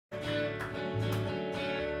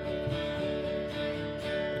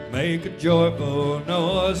Make a joyful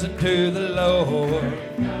noise unto the Lord,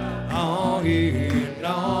 all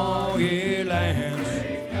ye lands.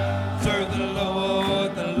 Serve the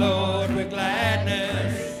Lord with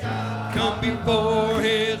gladness. Come before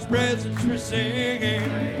his presence with singing.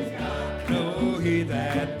 Know ye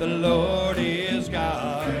that the Lord is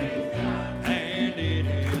God, and it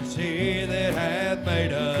is he that hath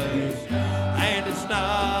made us, and it's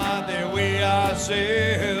not that we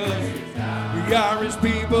ourselves. We are his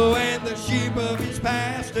people and the sheep of his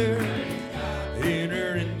pasture.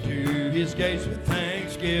 Enter into his gates with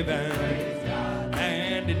thanksgiving,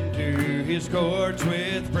 and into his courts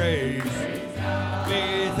with praise.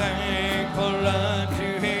 Be thankful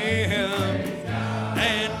unto him,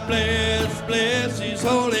 and bless his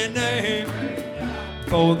holy name.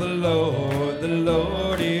 For the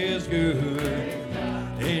Lord is good,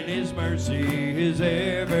 and his mercy is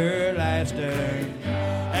everlasting.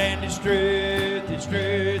 And his truth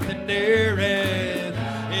endureth,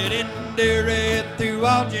 it endureth through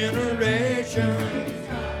all generations.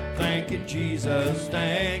 Thank you, Jesus,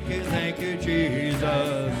 thank you,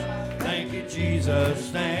 Jesus. Thank you, Jesus,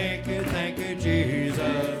 thank you,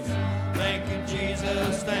 Jesus. Thank you,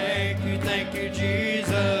 Jesus, thank you,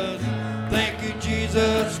 Jesus. Thank you,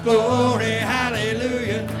 Jesus, glory,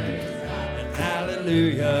 hallelujah. And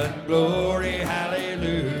hallelujah, glory,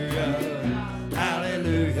 hallelujah.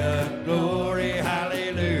 Hallelujah, glory,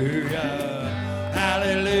 hallelujah.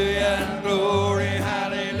 Hallelujah, glory,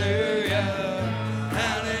 hallelujah.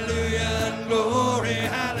 Hallelujah, glory,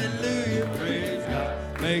 hallelujah. Praise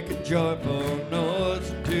God. Make a joyful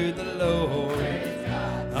noise to the Lord,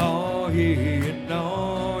 all ye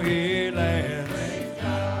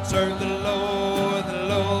lands. Serve the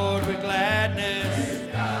Lord with gladness.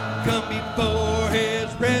 Come before his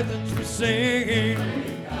presence with singing.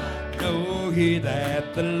 Know ye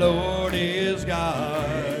that the Lord is God,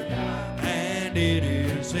 and it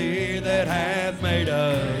is he that hath made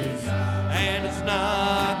us, and it's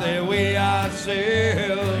not that we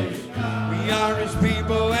ourselves. We are his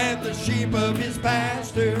people and the sheep of his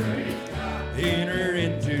pasture. Enter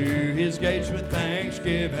into his gates with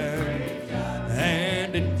thanksgiving,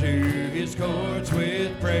 and into his courts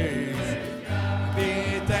with praise.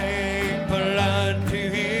 Be thankful unto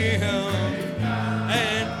him,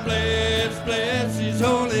 and bless his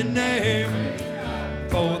holy name.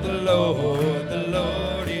 For the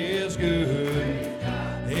Lord is good,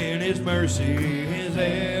 and his mercy is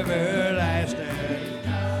everlasting.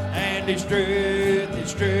 And his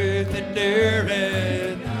truth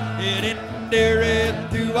endureth, it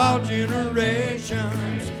endureth through all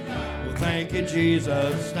generations. Well, thank you,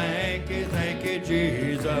 Jesus, thank you,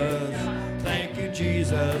 Jesus. Thank you,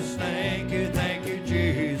 Jesus, thank you,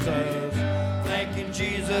 Jesus. Thank you,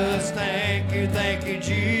 Jesus, thank you,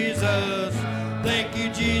 Jesus. Thank you,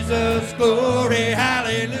 Jesus, glory,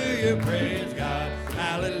 hallelujah, praise God.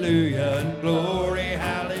 Hallelujah, glory,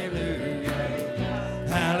 hallelujah.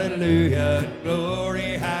 Hallelujah,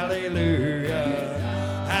 glory, hallelujah.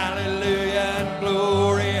 Hallelujah,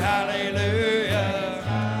 glory, hallelujah.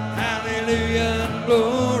 Hallelujah,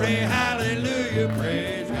 glory, hallelujah,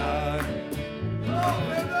 praise God.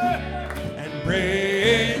 And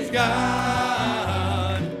praise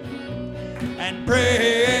God. And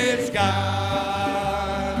praise